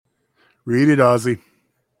Read it, Ozzy.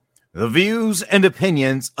 The views and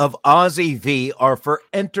opinions of Ozzy V are for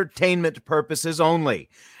entertainment purposes only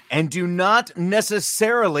and do not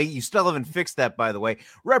necessarily, you still haven't fixed that, by the way,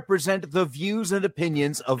 represent the views and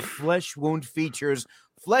opinions of Flesh Wound Features,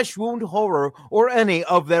 Flesh Wound Horror, or any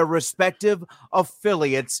of their respective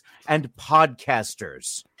affiliates and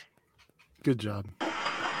podcasters. Good job.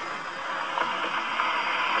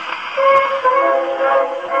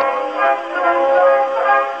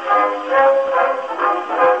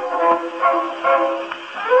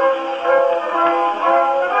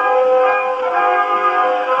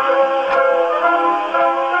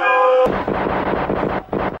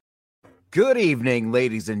 Good evening,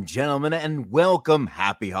 ladies and gentlemen, and welcome,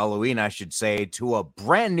 happy Halloween, I should say, to a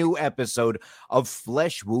brand new episode of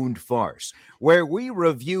Flesh Wound Farce, where we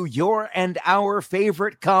review your and our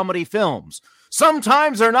favorite comedy films.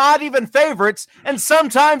 Sometimes they're not even favorites, and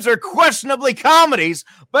sometimes they're questionably comedies,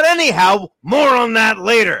 but anyhow, more on that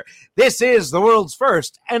later. This is the world's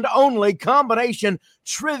first and only combination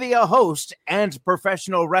trivia host and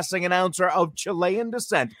professional wrestling announcer of Chilean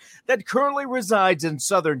descent that currently resides in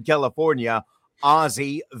Southern California,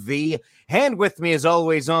 Ozzy V. And with me, as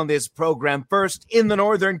always, on this program, first in the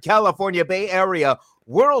Northern California Bay Area,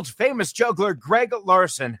 world-famous juggler Greg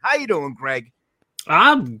Larson. How you doing, Greg?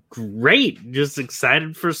 I'm great. Just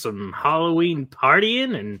excited for some Halloween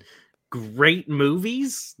partying and great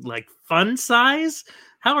movies like Fun Size.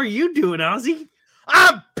 How are you doing, Ozzy?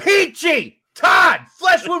 I'm peachy! Todd,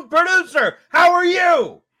 Flesh Wound producer, how are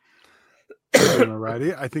you?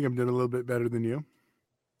 Alrighty, I think I'm doing a little bit better than you.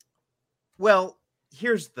 Well,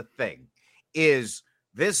 here's the thing, is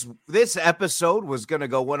this episode was going to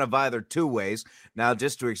go one of either two ways. Now,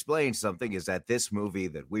 just to explain something, is that this movie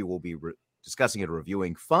that we will be discussing and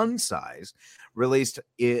reviewing, Fun Size, released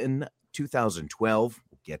in 2012.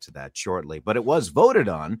 We'll get to that shortly, but it was voted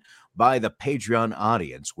on by the Patreon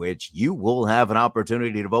audience, which you will have an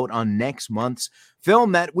opportunity to vote on next month's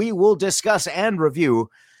film that we will discuss and review,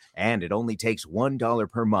 and it only takes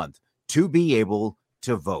 $1 per month to be able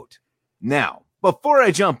to vote. Now, before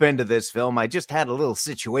I jump into this film, I just had a little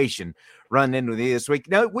situation run into me this week.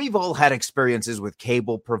 Now, we've all had experiences with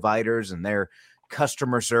cable providers and their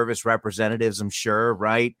customer service representatives, I'm sure,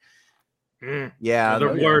 right? Yeah.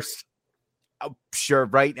 They're worse. Sure,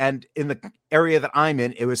 right. And in the area that I'm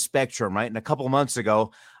in, it was Spectrum, right? And a couple months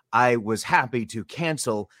ago, I was happy to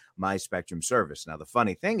cancel my Spectrum service. Now, the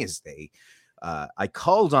funny thing is I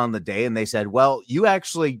called on the day and they said, well, you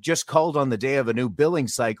actually just called on the day of a new billing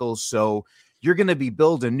cycle, so you're going to be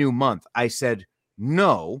billed a new month. I said,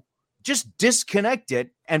 no, just disconnect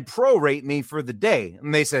it and prorate me for the day.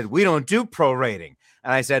 And they said, we don't do prorating.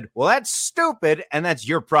 And I said, well, that's stupid, and that's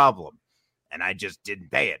your problem. And I just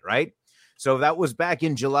didn't pay it, right? So that was back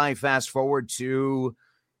in July. Fast forward to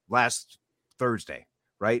last Thursday,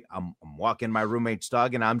 right? I'm walking my roommate's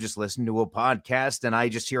dog, and I'm just listening to a podcast, and I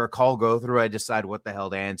just hear a call go through. I decide what the hell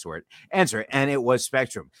to answer it. And it was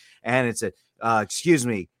Spectrum. And it said, excuse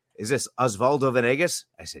me, is this Osvaldo Venegas?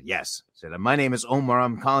 I said, yes. I said, my name is Omar.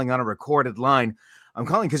 I'm calling on a recorded line. I'm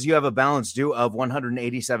calling because you have a balance due of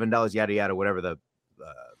 $187, yada, yada, whatever the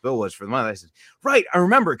bill was for the month. I said, right, I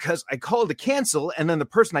remember, because I called to cancel, and then the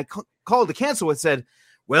person I called to cancel with said,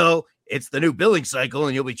 well, it's the new billing cycle,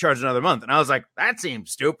 and you'll be charged another month. And I was like, that seems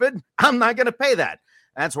stupid. I'm not going to pay that.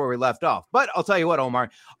 That's where we left off. But I'll tell you what, Omar,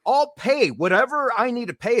 I'll pay whatever I need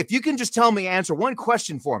to pay if you can just tell me, answer one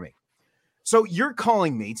question for me. So you're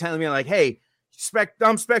calling me, telling me like, hey,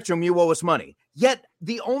 I'm Spectrum, you owe us money. Yet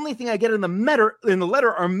the only thing I get in the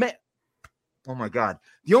letter are oh my God.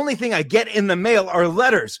 The only thing I get in the mail are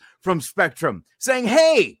letters from Spectrum saying,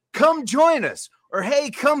 hey, come join us, or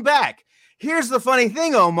hey, come back. Here's the funny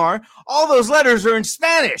thing, Omar. All those letters are in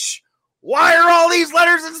Spanish. Why are all these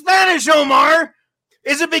letters in Spanish, Omar?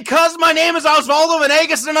 Is it because my name is Osvaldo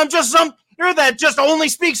Venegas and I'm just some here that just only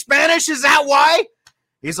speaks Spanish? Is that why?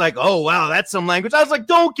 He's like, oh, wow, that's some language. I was like,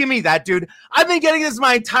 don't give me that, dude. I've been getting this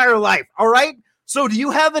my entire life, all right? So do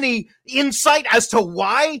you have any insight as to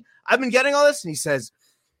why I've been getting all this? And he says,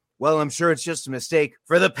 well, I'm sure it's just a mistake.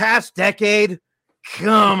 For the past decade?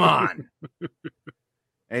 Come on.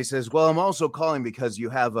 And he says, well, I'm also calling because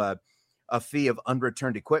you have a fee of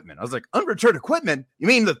unreturned equipment. I was like, unreturned equipment? You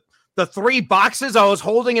mean the 3 boxes I was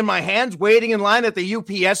holding in my hands, waiting in line at the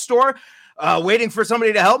UPS store, waiting for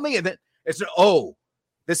somebody to help me? And then it said, oh,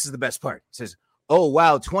 this is the best part. It says, oh,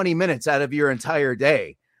 wow, 20 minutes out of your entire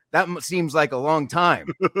day. That seems like a long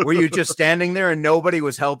time. Were you just standing there and nobody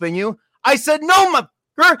was helping you? I said, no, my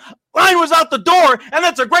line was out the door, and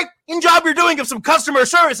that's a great job you're doing of some customer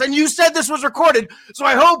service, and you said this was recorded, so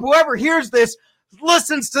I hope whoever hears this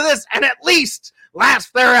listens to this and at least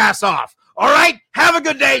laugh their ass off. All right? Have a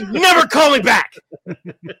good day. Never call me back.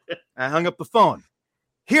 I hung up the phone.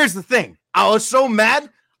 Here's the thing. I was so mad,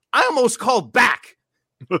 I almost called back.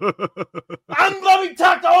 Let me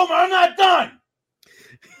talk to Omar. I'm not done.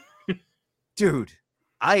 Dude,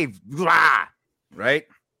 right?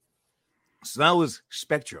 So that was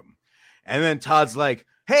Spectrum. And then Todd's like,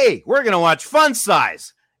 hey, we're going to watch Fun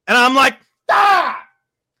Size. And I'm like, ah!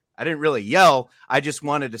 I didn't really yell. I just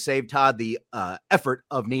wanted to save Todd the effort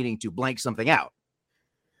of needing to blank something out.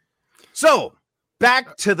 So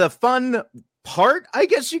back to the fun part, I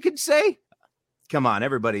guess you could say. Come on,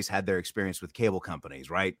 everybody's had their experience with cable companies,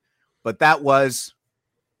 right? But that was,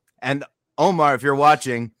 and Omar, if you're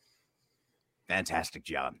watching, fantastic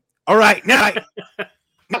job. All right, now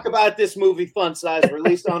talk about this movie, Fun Size,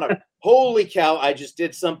 released on a. Holy cow! I just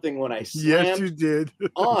did something when I slammed. Yes, you did.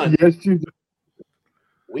 On. Yes, you did.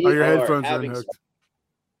 We your are headphones having unhooked.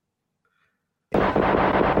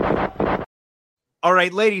 All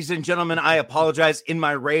right, ladies and gentlemen, I apologize. In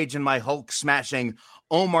my rage and my Hulk smashing,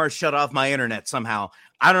 Omar shut off my internet somehow.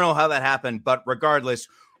 I don't know how that happened, but regardless,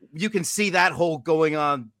 you can see that whole going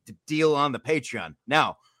on deal on the Patreon.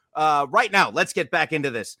 Now, right now, let's get back into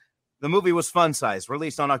this. The movie was Fun Size,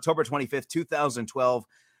 released on October 25th, 2012,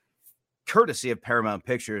 courtesy of Paramount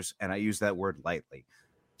Pictures, and I use that word lightly.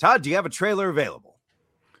 Todd, do you have a trailer available?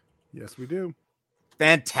 Yes, we do.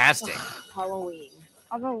 Fantastic. Halloween.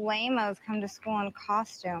 All the lamos come to school in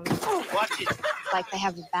costumes. Watch it. Like they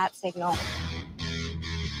have the bat signal.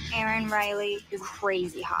 Aaron Riley is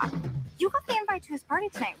crazy hot. You got the invite to his party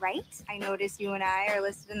tonight, right? I noticed you and I are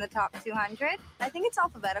listed in the top 200. I think it's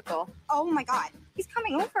alphabetical. Oh my God, he's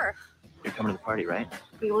coming over. You're coming to the party, right?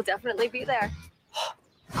 We will definitely be there.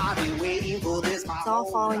 It's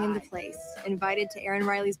all falling into place. Invited to Aaron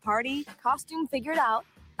Riley's party, costume figured out.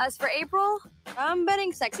 As for April, I'm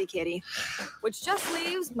betting sexy kitty, which just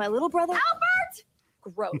leaves my little brother Albert.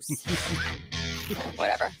 Gross.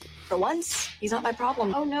 Whatever. For once, he's not my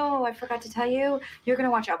problem. Oh no, I forgot to tell you. You're gonna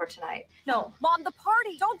watch Albert tonight. No, Mom, the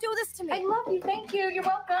party. Don't do this to me. I love you. Thank you. You're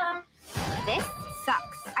welcome. This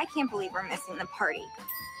sucks. I can't believe we're missing the party.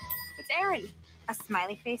 It's Aaron. A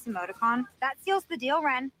smiley face emoticon. That seals the deal,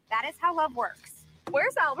 Ren. That is how love works.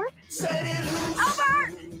 Where's Albert?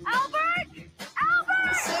 Albert! Albert!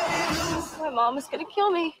 Albert! My mom is gonna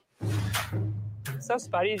kill me. So,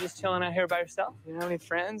 Spidey, you just chilling out here by yourself? You don't have any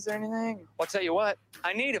friends or anything? Well, I'll tell you what.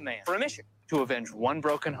 I need a man for a mission to avenge one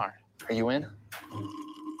broken heart. Are you in?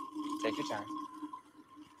 Take your time.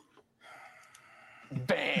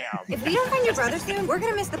 Bam! If we don't find your brother soon, we're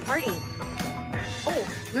gonna miss the party. Oh,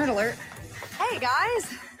 nerd alert. Hey,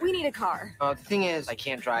 guys. We need a car. The thing is, I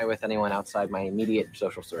can't drive with anyone outside my immediate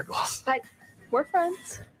social circles. But we're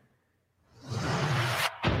friends.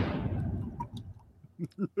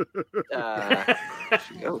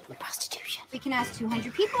 Prostitution. We can ask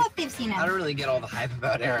 200 people if they've seen I him. don't really get all the hype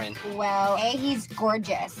about Aaron. Well, A, he's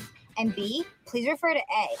gorgeous. And B, please refer to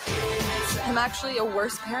A. I'm actually a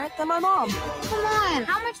worse parent than my mom. Come on,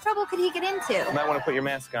 how much trouble could he get into? You might want to put your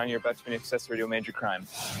mask on. You're about to be an accessory to a major crime.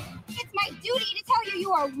 It's my duty to tell you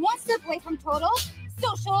you are one step away from total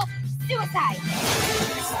social suicide.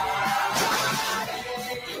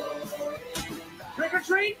 Trick or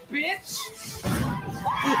treat, bitch!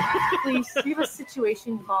 Please, we have a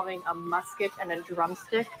situation involving a musket and a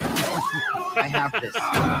drumstick. I have this.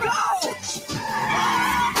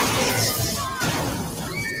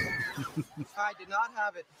 I did not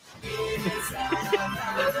have it.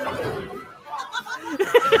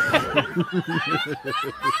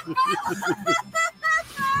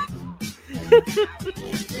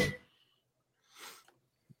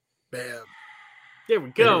 Bam. There we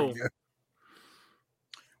go.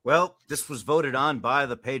 Well, this was voted on by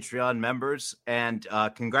the Patreon members, and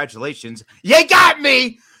congratulations. You got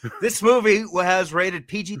me! This movie has rated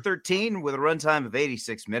PG-13 with a runtime of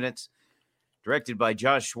 86 minutes, directed by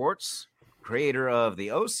Josh Schwartz, creator of The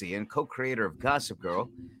OC and co-creator of Gossip Girl,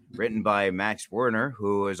 written by Max Werner,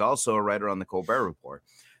 who is also a writer on The Colbert Report,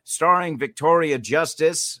 starring Victoria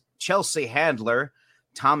Justice, Chelsea Handler,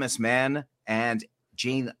 Thomas Mann, and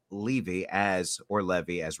Jean Levy as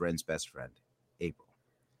Ren's best friend, April.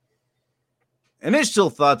 Initial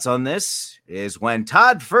thoughts on this is when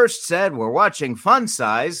Todd first said we're watching Fun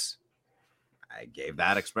Size, I gave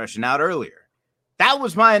that expression out earlier. That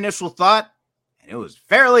was my initial thought, and it was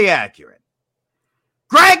fairly accurate.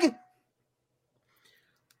 Greg?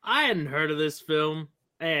 I hadn't heard of this film,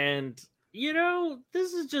 and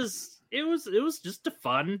this is just it was just a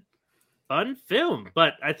fun film.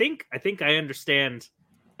 But I think I understand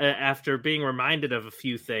after being reminded of a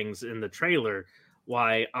few things in the trailer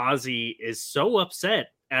why Ozzy is so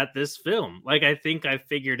upset at this film. Like, I think I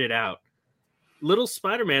figured it out. Little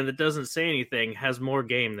Spider-Man that doesn't say anything has more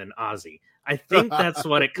game than Ozzy. I think that's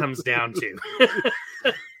what it comes down to.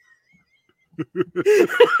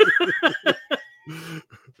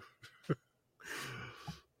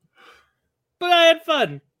 But I had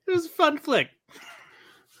fun. It was a fun flick.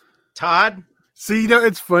 Todd? See,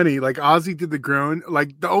 it's funny. Like, Ozzy did the groan.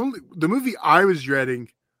 Like, the movie I was dreading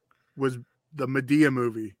was the Medea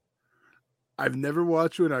movie. I've never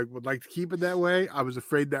watched it. I would like to keep it that way. I was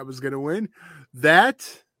afraid that was going to win.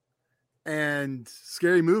 That and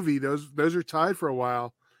Scary Movie, those are tied for a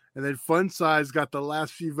while. And then Fun Size got the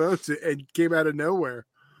last few votes and came out of nowhere.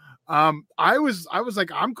 I was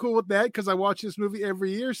like, I'm cool with that because I watch this movie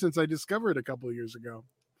every year since I discovered it a couple of years ago.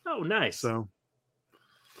 Oh, nice. So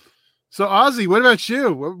Ozzy, what about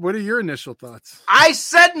you? What are your initial thoughts? I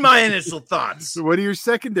said my initial thoughts. What are your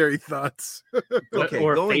secondary thoughts? Okay,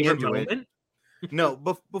 or going favorite into moment? it. No,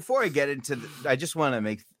 before I get into I just want to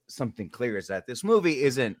make something clear is that this movie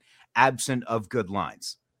isn't absent of good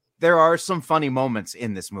lines. There are some funny moments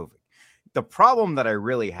in this movie. The problem that I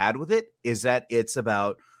really had with it is that it's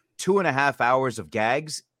about 2.5 hours of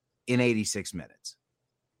gags in 86 minutes.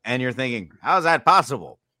 And you're thinking, how's that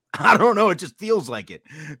possible? I don't know. It just feels like it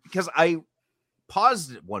because I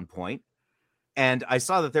paused at one point and I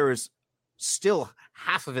saw that there was still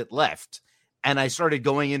half of it left. And I started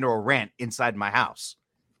going into a rant inside my house.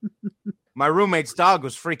 My roommate's dog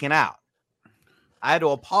was freaking out. I had to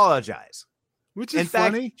apologize. Which is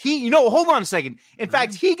funny. funny. Hold on a second. In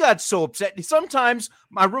fact, he got so upset. Sometimes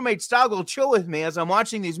my roommate's dog will chill with me as I'm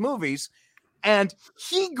watching these movies, and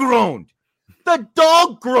he groaned. The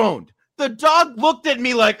dog groaned. The dog looked at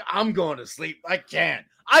me like, I'm going to sleep. I can't.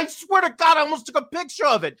 I swear to God, I almost took a picture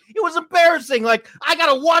of it. It was embarrassing. Like, I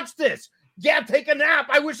got to watch this. Yeah, take a nap.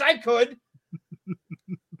 I wish I could.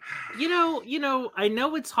 You know, I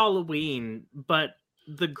know it's Halloween, but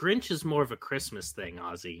the Grinch is more of a Christmas thing,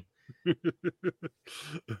 Ozzy.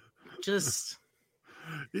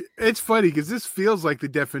 It's funny because this feels like the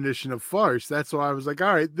definition of farce. That's why I was like,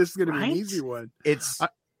 all right, this is going to be an easy one. It's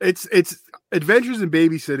Adventures in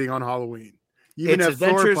Babysitting on Halloween. You even have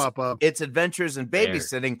Thor pop up. It's Adventures in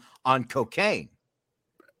Babysitting on cocaine.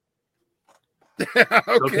 Okay.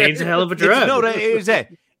 Cocaine's a hell of a drug. It's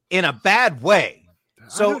in a bad way.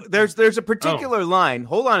 So there's a particular line.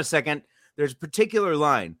 Hold on a second. There's a particular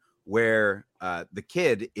line where the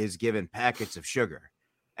kid is given packets of sugar,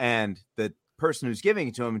 and the person who's giving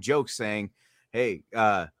it to him jokes saying, "Hey,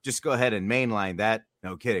 just go ahead and mainline that."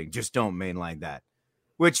 No kidding, just don't mainline that.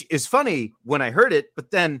 Which is funny when I heard it,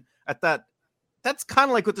 but then I thought that's kind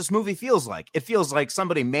of like what this movie feels like. It feels like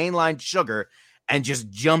somebody mainlined sugar and just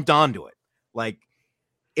jumped onto it. Like,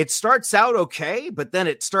 it starts out okay, but then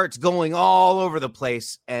it starts going all over the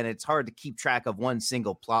place, and it's hard to keep track of one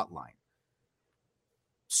single plot line.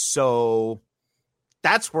 So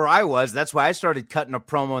that's where I was. That's why I started cutting a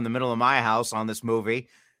promo in the middle of my house on this movie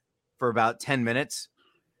for about 10 minutes.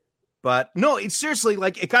 But no, it's seriously,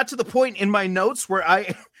 like, it got to the point in my notes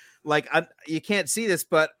where you can't see this,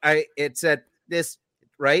 but it said this,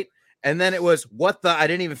 right? And then it was I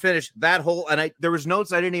didn't even finish that whole, and there was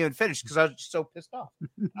notes I didn't even finish because I was just so pissed off.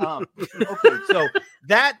 Okay, so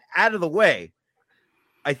that out of the way,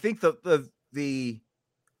 I think the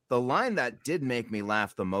line that did make me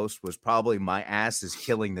laugh the most was probably "My ass is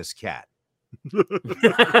killing this cat."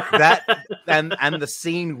 That and the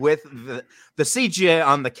scene with the CGI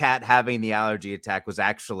on the cat having the allergy attack was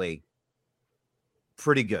actually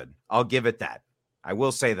pretty good. I'll give it that. I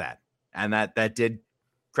will say that, and that did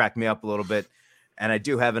crack me up a little bit. And I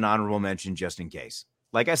do have an honorable mention just in case.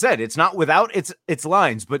 Like I said, it's not without its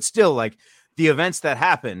lines, but still, like, the events that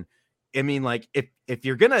happen. I mean, like, if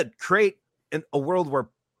you're gonna create a world where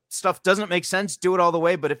stuff doesn't make sense, do it all the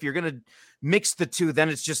way. But if you're gonna mix the two, then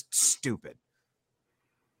it's just stupid.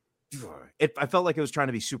 I felt like it was trying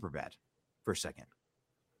to be super bad for a second.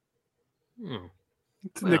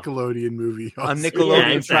 It's a Nickelodeon movie. A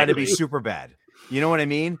Nickelodeon trying to be super bad. You know what I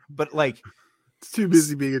mean? But like, it's too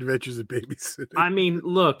busy being Adventures in Babysitting. I mean,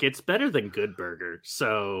 look, it's better than Good Burger,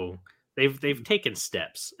 so they've taken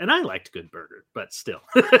steps, and I liked Good Burger, but still.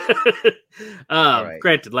 Right.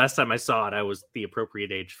 Granted, last time I saw it, I was the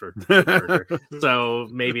appropriate age for Good Burger, so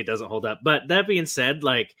maybe it doesn't hold up. But that being said,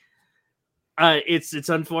 like, it's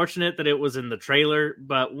unfortunate that it was in the trailer,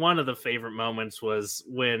 but one of the favorite moments was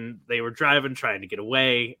when they were driving, trying to get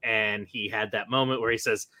away, and he had that moment where he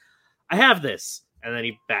says, "I have this." And then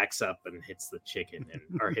he backs up and hits the chicken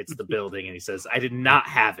or hits the building. And he says, "I did not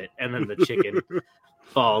have it." And then the chicken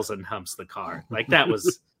falls and humps the car. Like, that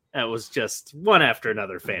was just one after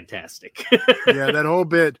another fantastic. Yeah, that whole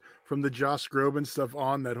bit from the Josh Groban stuff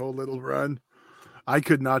on, that whole little run. I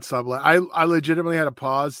could not stop laughing. I legitimately had to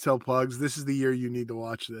pause, tell Pugs, this is the year you need to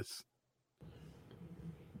watch this.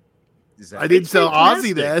 I didn't tell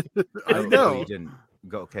Ozzy that. I know. You didn't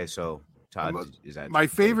go. Okay, so Todd, is that my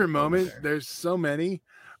favorite moment? There's so many.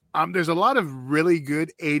 There's a lot of really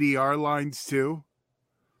good ADR lines too.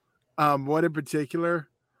 One in particular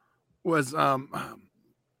was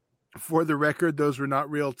for the record, those were not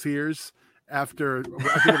real tears. After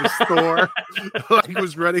I think it was Thor, like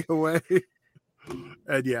was running away,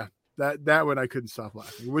 and yeah, that one I couldn't stop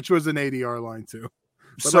laughing, which was an ADR line too.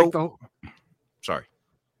 But so, sorry,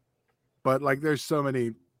 but like there's so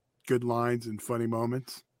many good lines and funny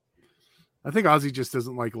moments. I think Ozzy just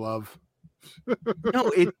doesn't like love.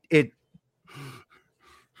 No, it.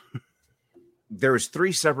 There was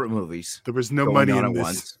 3 separate movies. There was no money in this.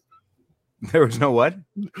 Once. There was no what?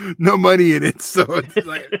 No money in it, so it's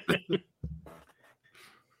like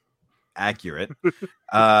accurate.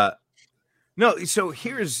 No, so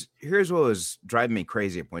here's what was driving me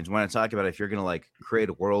crazy at points when I talk about if you're gonna like create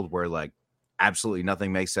a world where like absolutely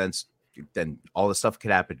nothing makes sense, then all this stuff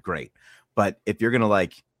could happen. Great, but if you're gonna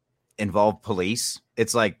like involve police,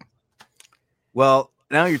 it's like, well,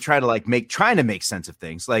 now you're trying to make sense of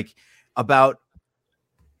things like about.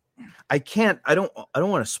 I don't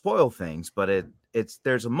want to spoil things, but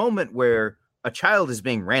there's a moment where a child is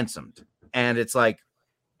being ransomed, and it's like,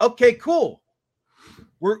 okay, cool.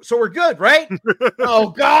 We're good, right? Oh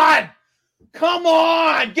God, come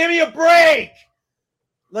on, give me a break.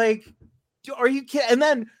 Like, are you kidding? And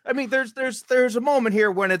then, I mean, there's a moment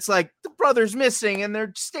here when it's like the brother's missing and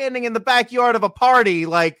they're standing in the backyard of a party.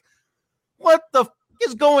 Like, what the f-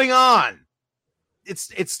 is going on?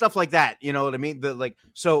 It's stuff like that. You know what I mean?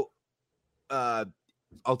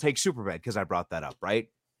 I'll take Superbad because I brought that up, right?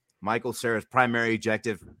 Michael Cera's primary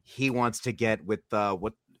objective, he wants to get with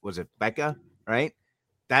what was it, Becca, right?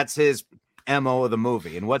 That's his MO of the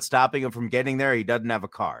movie. And what's stopping him from getting there? He doesn't have a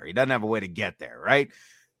car. He doesn't have a way to get there, right?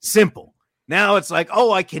 Simple. Now it's like,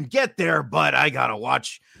 oh, I can get there, but I gotta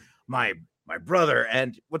watch my brother.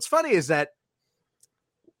 And what's funny is that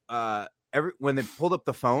when they pulled up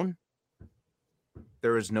the phone,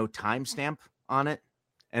 there was no timestamp on it.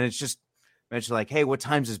 And it's just mentioned like, hey, what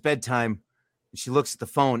time's his bedtime? And she looks at the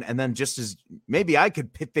phone, and then just as maybe I could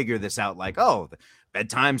figure this out, like, oh, the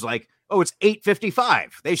bedtime's like, oh, it's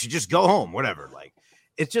 8:55. They should just go home, whatever. Like,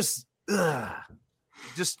 it's just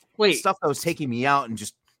wait, stuff that was taking me out and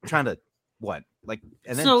just trying to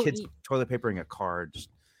and then kids toilet papering a car. It's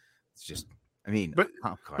just. I mean,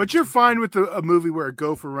 but you're fine with a movie where a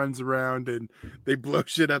gopher runs around and they blow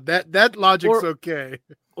shit up. That logic's okay.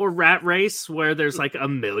 Or Rat Race, where there's like a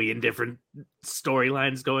million different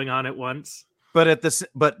storylines going on at once. But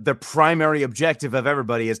the primary objective of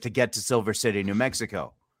everybody is to get to Silver City, New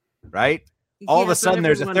Mexico, right? All of a sudden,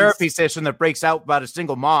 there's a therapy session that breaks out about a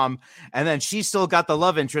single mom, and then she's still got the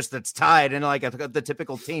love interest that's tied in like the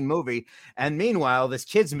typical teen movie. And meanwhile, this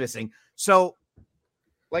kid's missing. So.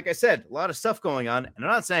 Like I said, a lot of stuff going on, and I'm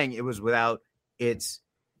not saying it was without its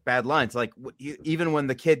bad lines. Like even when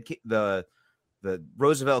the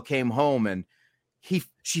Roosevelt came home and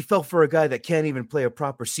she fell for a guy that can't even play a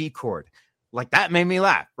proper C chord, like that made me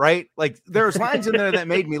laugh, right? Like there's lines in there that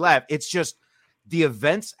made me laugh. It's just the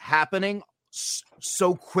events happening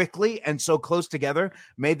so quickly and so close together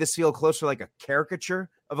made this feel closer like a caricature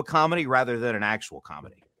of a comedy rather than an actual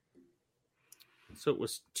comedy. So it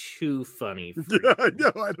was too funny. No, I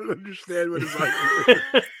don't understand what it's like.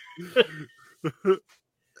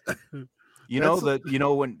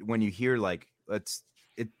 When you hear like it's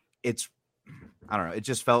I don't know, it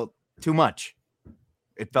just felt too much.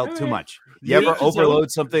 It felt too much. You ever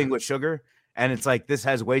overload something with sugar and it's like this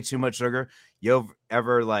has way too much sugar? You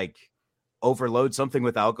ever like overload something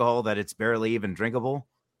with alcohol that it's barely even drinkable?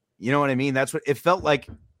 You know what I mean? That's what it felt like.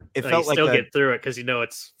 It felt like get through it because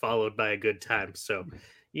it's followed by a good time. So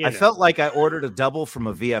I felt like I ordered a double from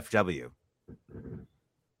a VFW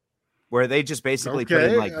where they just basically put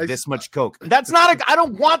in like this much Coke. That's not I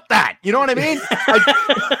don't want that. You know what I mean?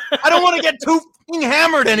 I don't want to get too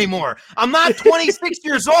hammered anymore. I'm not 26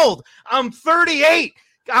 years old. I'm 38.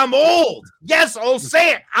 I'm old. Yes, I'll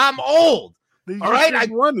say it. I'm old. All right.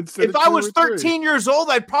 If I was 13 years old,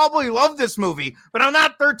 I'd probably love this movie, but I'm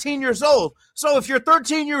not 13 years old. So if you're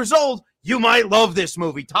 13 years old, you might love this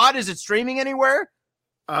movie. Todd, is it streaming anywhere?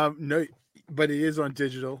 No, but it is on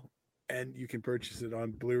digital and you can purchase it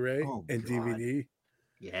on Blu-ray and DVD.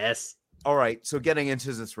 Yes. All right. So getting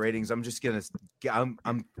into this ratings, I'm just going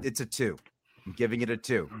to, it's a 2. I'm giving it a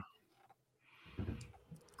 2.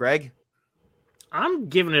 Greg? I'm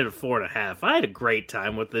giving it a 4.5. I had a great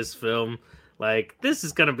time with this film. Like, this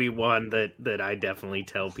is going to be one that I definitely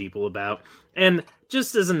tell people about. And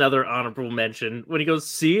just as another honorable mention, when he goes,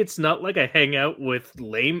 see, it's not like I hang out with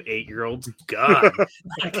lame 8-year-olds. God.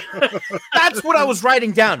 That's what I was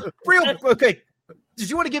writing down. Okay. Did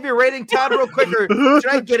you want to give your rating, Todd, real quick? Or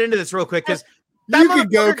should I get into this real quick? Because you can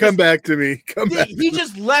go. Come back to me. He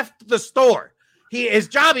just left the store. His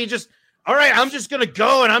job, all right, I'm just going to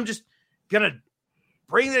go and I'm just going to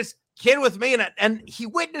bring this kid with me. And he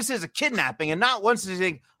witnesses a kidnapping, and not once is he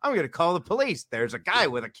saying, I'm going to call the police. There's a guy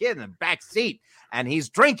with a kid in the back seat and he's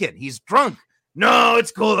drinking. He's drunk. No,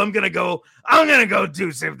 it's cool. I'm going to go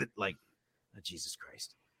do something. Like, oh, Jesus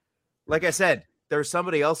Christ. Like I said, there's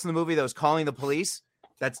somebody else in the movie that was calling the police.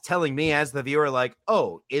 That's telling me as the viewer, like,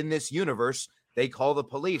 oh, in this universe, they call the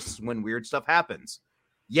police when weird stuff happens.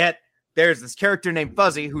 Yet there's this character named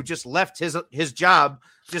Fuzzy who just left his job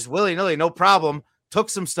just willy-nilly, no problem, took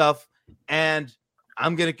some stuff, and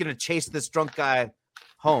I'm gonna chase this drunk guy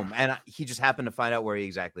home. And he just happened to find out where he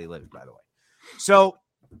exactly lives, by the way. So,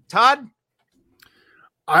 Todd?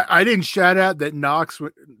 I didn't shout out that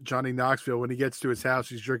Johnny Knoxville, when he gets to his house,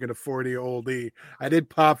 he's drinking a 40 oldie. I did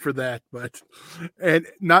pop for that, and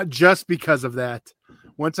not just because of that.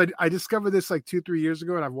 Once I discovered this like 2-3 years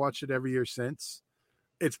ago, and I've watched it every year since.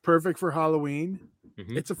 It's perfect for Halloween.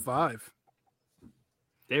 Mm-hmm. It's a 5.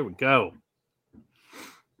 There we go.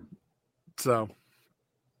 So,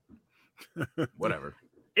 whatever.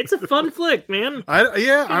 It's a fun flick, man.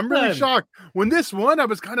 I'm really shocked. When this won, I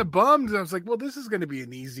was kind of bummed. I was like, well, this is going to be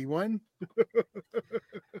an easy one.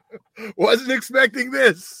 Wasn't expecting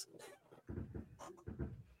this.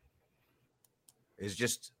 It's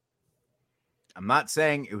just, I'm not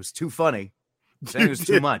saying it was too funny. I'm saying it was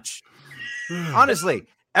too much. Honestly,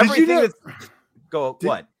 everything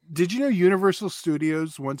what? Did you know Universal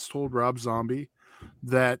Studios once told Rob Zombie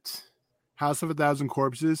that House of a Thousand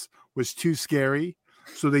Corpses was too scary,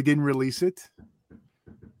 so they didn't release it?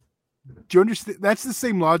 Do you understand? That's the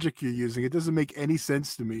same logic you're using. It doesn't make any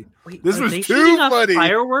sense to me. Wait, this was too funny.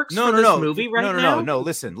 Fireworks for this movie right now? No.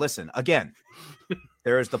 Listen. Again,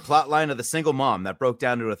 there is the plot line of the single mom that broke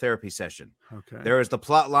down to a therapy session. Okay. There is the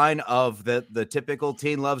plot line of the typical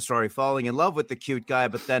teen love story, falling in love with the cute guy,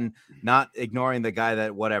 but then not ignoring the guy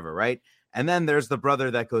that whatever, right? And then there's the brother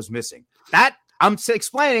that goes missing. That I'm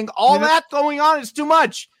explaining all that going on is too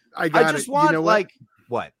much. I just want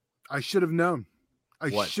what? I should have known.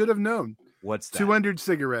 I should have known. What's that? 200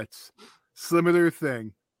 cigarettes. Similar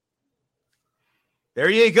thing. There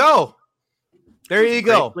you go. There you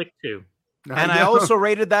go. Flick 2. And I also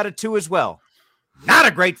rated that a 2 as well. Not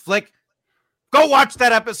a great flick. Go watch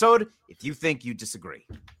that episode if you think you disagree.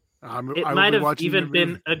 It might have even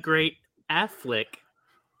been a great flick.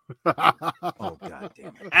 Oh, God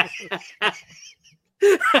damn it.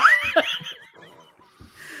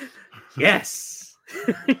 Yes.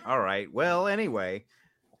 All right. Well, anyway,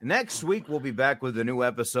 next week we'll be back with a new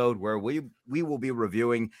episode where we will be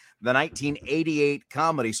reviewing the 1988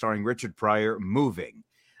 comedy starring Richard Pryor, Moving.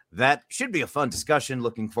 That should be a fun discussion.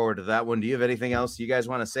 Looking forward to that one. Do you have anything else you guys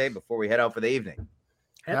want to say before we head out for the evening?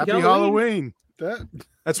 Happy Halloween.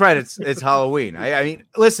 That's right. It's Halloween. I mean,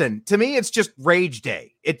 listen, to me, it's just Rage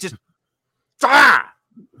Day. It just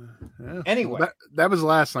Anyway. Well, that was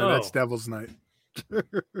last night. That's Devil's Night.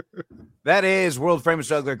 That is world famous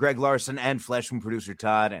juggler Greg Larson and Flesh Wound producer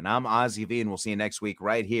Todd, and I'm Ozzy V, and we'll see you next week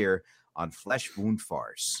right here on Flesh Wound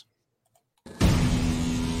Farce.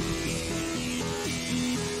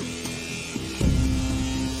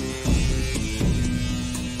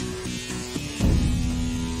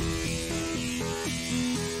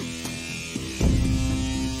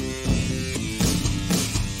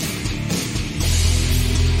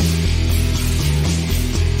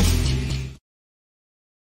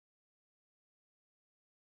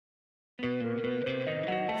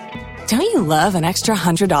 Don't you love an extra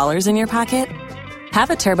 $100 in your pocket? Have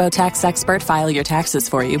a TurboTax expert file your taxes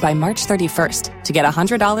for you by March 31st to get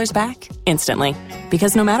 $100 back instantly.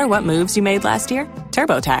 Because no matter what moves you made last year,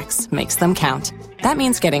 TurboTax makes them count. That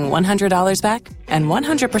means getting $100 back and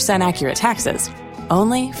 100% accurate taxes,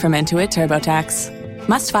 only from Intuit TurboTax.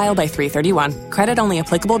 Must file by 3/31. Credit only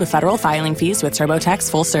applicable to federal filing fees with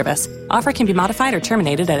TurboTax full service. Offer can be modified or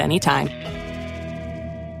terminated at any time.